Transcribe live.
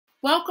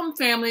Welcome,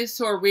 families,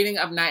 to a reading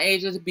of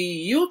Nyasia's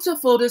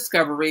Bee-utiful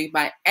Discovery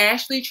by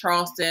Ashley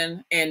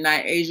Charleston and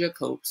Nyasia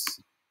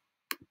Copes.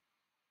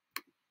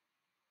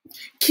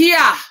 Kia!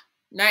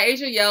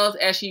 Nyasia yells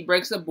as she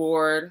breaks a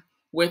board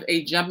with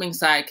a jumping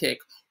sidekick.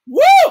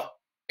 Woo!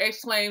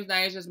 Exclaims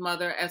Nyasia's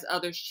mother as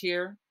others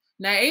cheer.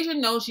 Nyasia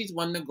knows she's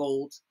won the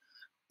gold.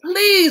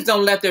 Please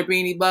don't let there be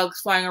any bugs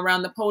flying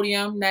around the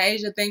podium,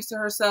 Nyasia thinks to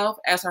herself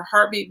as her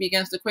heartbeat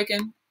begins to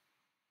quicken.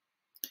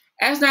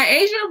 As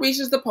Nyasia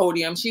reaches the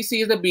podium, she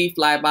sees a bee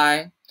fly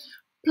by.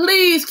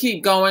 Please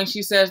keep going,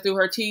 she says through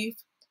her teeth.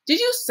 Did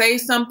you say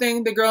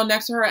something? The girl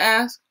next to her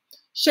asks.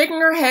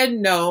 Shaking her head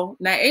no,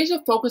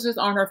 Nyasia focuses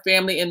on her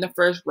family in the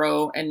first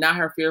row and not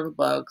her fear of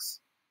bugs.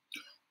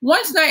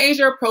 Once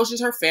Nyasia approaches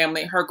her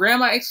family, her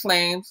grandma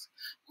exclaims,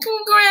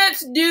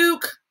 Congrats,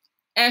 Duke,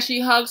 as she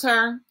hugs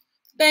her.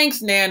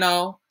 Thanks,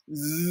 Nano.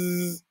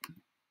 Zzz.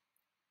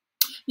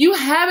 You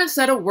haven't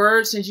said a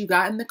word since you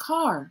got in the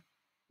car.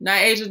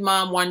 Nyasia's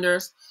mom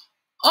wonders,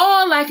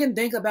 all I can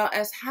think about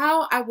is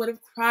how I would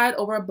have cried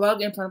over a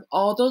bug in front of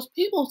all those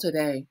people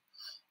today.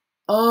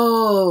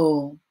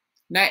 Oh.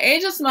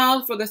 Nyasia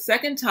smiles for the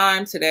second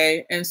time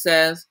today and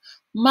says,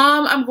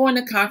 Mom, I'm going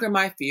to conquer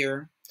my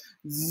fear.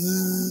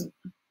 Zzz.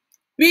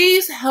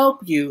 Bees help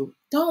you.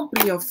 Don't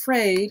be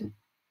afraid.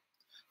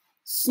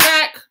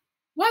 Smack!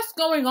 What's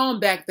going on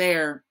back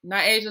there?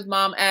 Nyasia's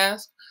mom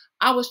asked.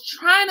 I was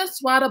trying to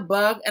swat a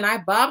bug and I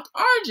bopped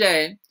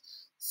RJ.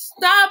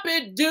 Stop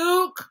it,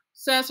 Duke,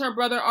 says her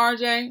brother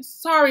RJ.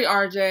 Sorry,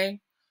 RJ.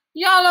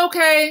 Y'all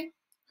okay?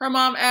 Her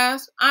mom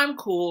asks. I'm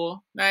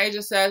cool,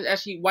 Nyasia says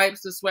as she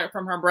wipes the sweat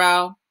from her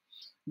brow.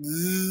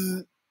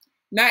 Zzz.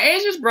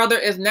 Nyasia's brother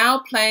is now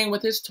playing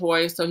with his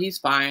toys, so he's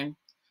fine.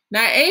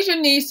 Nyasia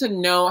needs to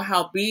know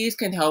how bees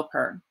can help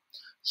her,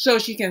 so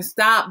she can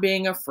stop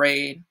being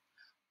afraid.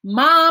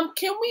 Mom,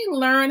 can we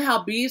learn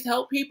how bees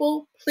help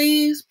people?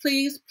 Please,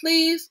 please,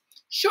 please.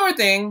 Sure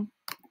thing.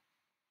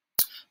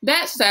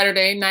 That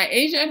Saturday,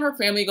 Nyasia and her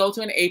family go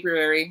to an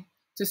apiary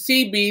to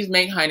see bees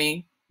make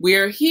honey.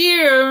 We're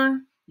here.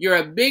 You're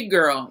a big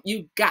girl.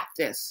 You got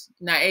this,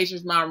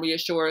 Nyasia's mom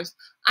reassures.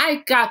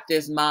 I got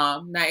this,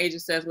 Mom, Nyasia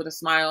says with a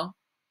smile.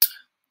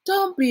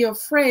 Don't be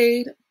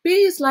afraid.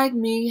 Bees like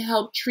me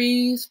help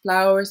trees,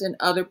 flowers, and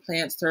other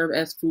plants serve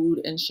as food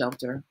and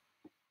shelter.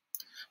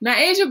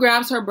 Nyasia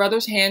grabs her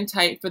brother's hand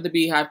tight for the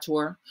beehive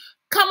tour.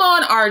 Come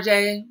on,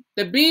 RJ.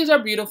 The bees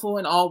are beautiful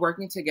and all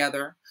working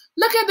together.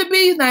 Look at the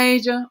bees,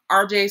 Nyasia.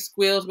 RJ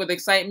squeals with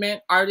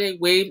excitement. RJ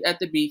waves at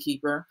the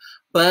beekeeper.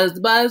 Buzz,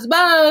 buzz,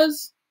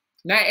 buzz.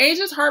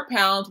 Nyasia's heart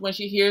pounds when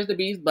she hears the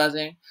bees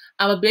buzzing.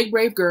 I'm a big,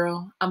 brave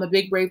girl. I'm a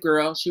big, brave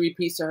girl, she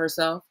repeats to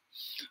herself.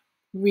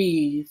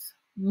 Breathe.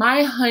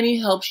 My honey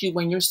helps you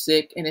when you're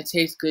sick, and it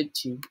tastes good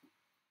too.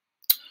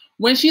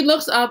 When she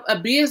looks up, a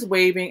bee is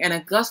waving, and a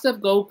gust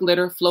of gold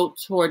glitter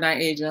floats toward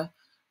Nyasia.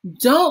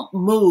 Don't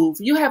move.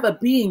 You have a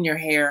bee in your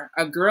hair,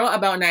 a girl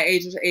about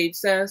Nyasia's age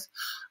says.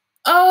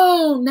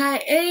 Oh,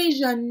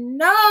 Nyasia,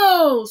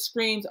 no,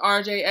 screams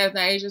RJ as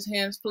Nyasia's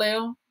hands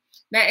flail.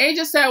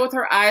 Nyasia sat with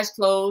her eyes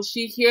closed.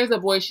 She hears a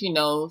voice she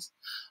knows.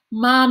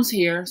 Mom's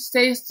here.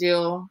 Stay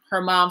still.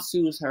 Her mom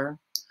soothes her.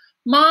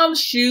 Mom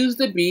shoos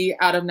the bee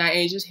out of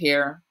Nyasia's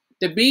hair.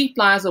 The bee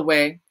flies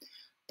away.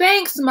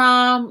 Thanks,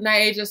 Mom,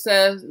 Nyasia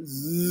says.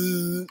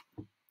 Zzz.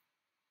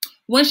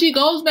 When she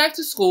goes back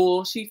to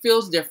school, she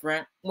feels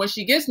different. When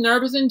she gets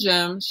nervous in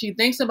gym, she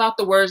thinks about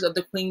the words of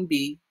the queen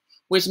bee,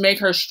 which make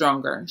her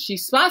stronger. She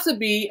spots a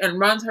bee and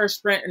runs her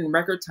sprint in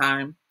record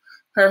time.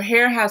 Her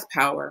hair has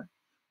power.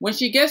 When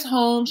she gets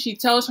home, she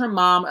tells her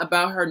mom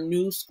about her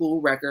new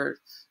school record.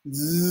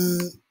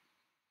 Zzz.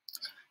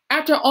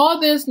 After all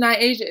this,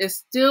 Nyasia is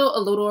still a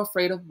little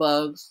afraid of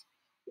bugs.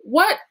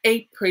 What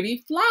a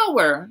pretty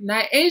flower.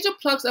 Nyasia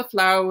plucks a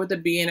flower with a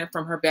bee in it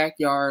from her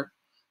backyard.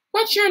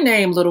 What's your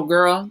name, little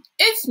girl?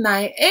 It's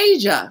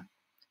Nyasia.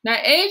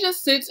 Nyasia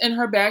sits in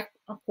her back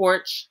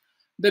porch.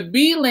 The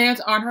bee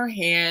lands on her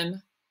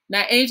hand.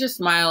 Nyasia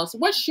smiles.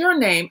 What's your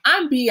name?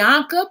 I'm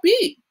Bianca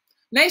Bee.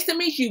 Nice to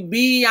meet you,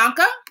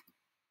 Bianca.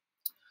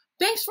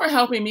 Thanks for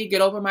helping me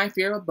get over my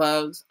fear of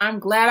bugs. I'm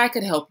glad I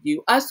could help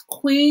you. Us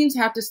queens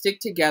have to stick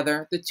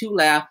together. The two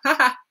laugh. Ha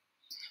ha.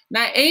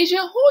 Nyasia,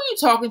 who are you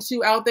talking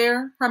to out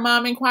there? Her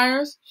mom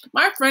inquires.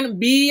 My friend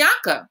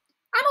Bianca.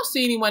 I don't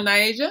see anyone,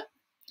 Nyasia.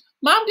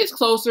 Mom gets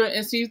closer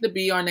and sees the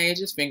bee on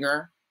Nyasia's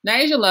finger.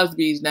 Nyasia loves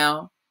bees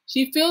now.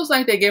 She feels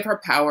like they give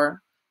her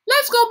power.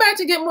 Let's go back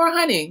to get more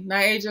honey,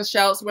 Nyasia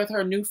shouts with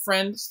her new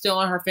friend still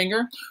on her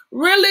finger.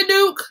 Really,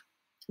 Duke?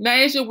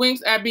 Nyasia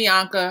winks at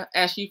Bianca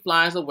as she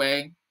flies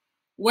away.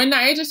 When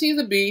Nyasia sees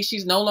a bee,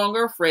 she's no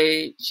longer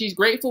afraid. She's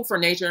grateful for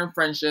nature and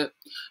friendship.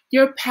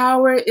 Your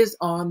power is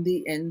on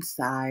the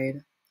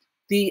inside.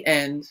 The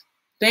end.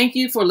 Thank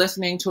you for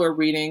listening to a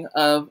reading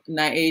of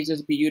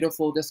Nyasia's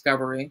Bee-utiful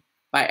Discovery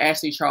by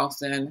Ashley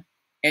Charleston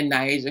and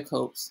Nyasia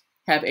Copes.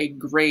 Have a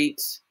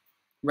great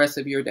rest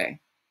of your day.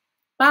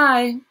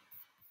 Bye.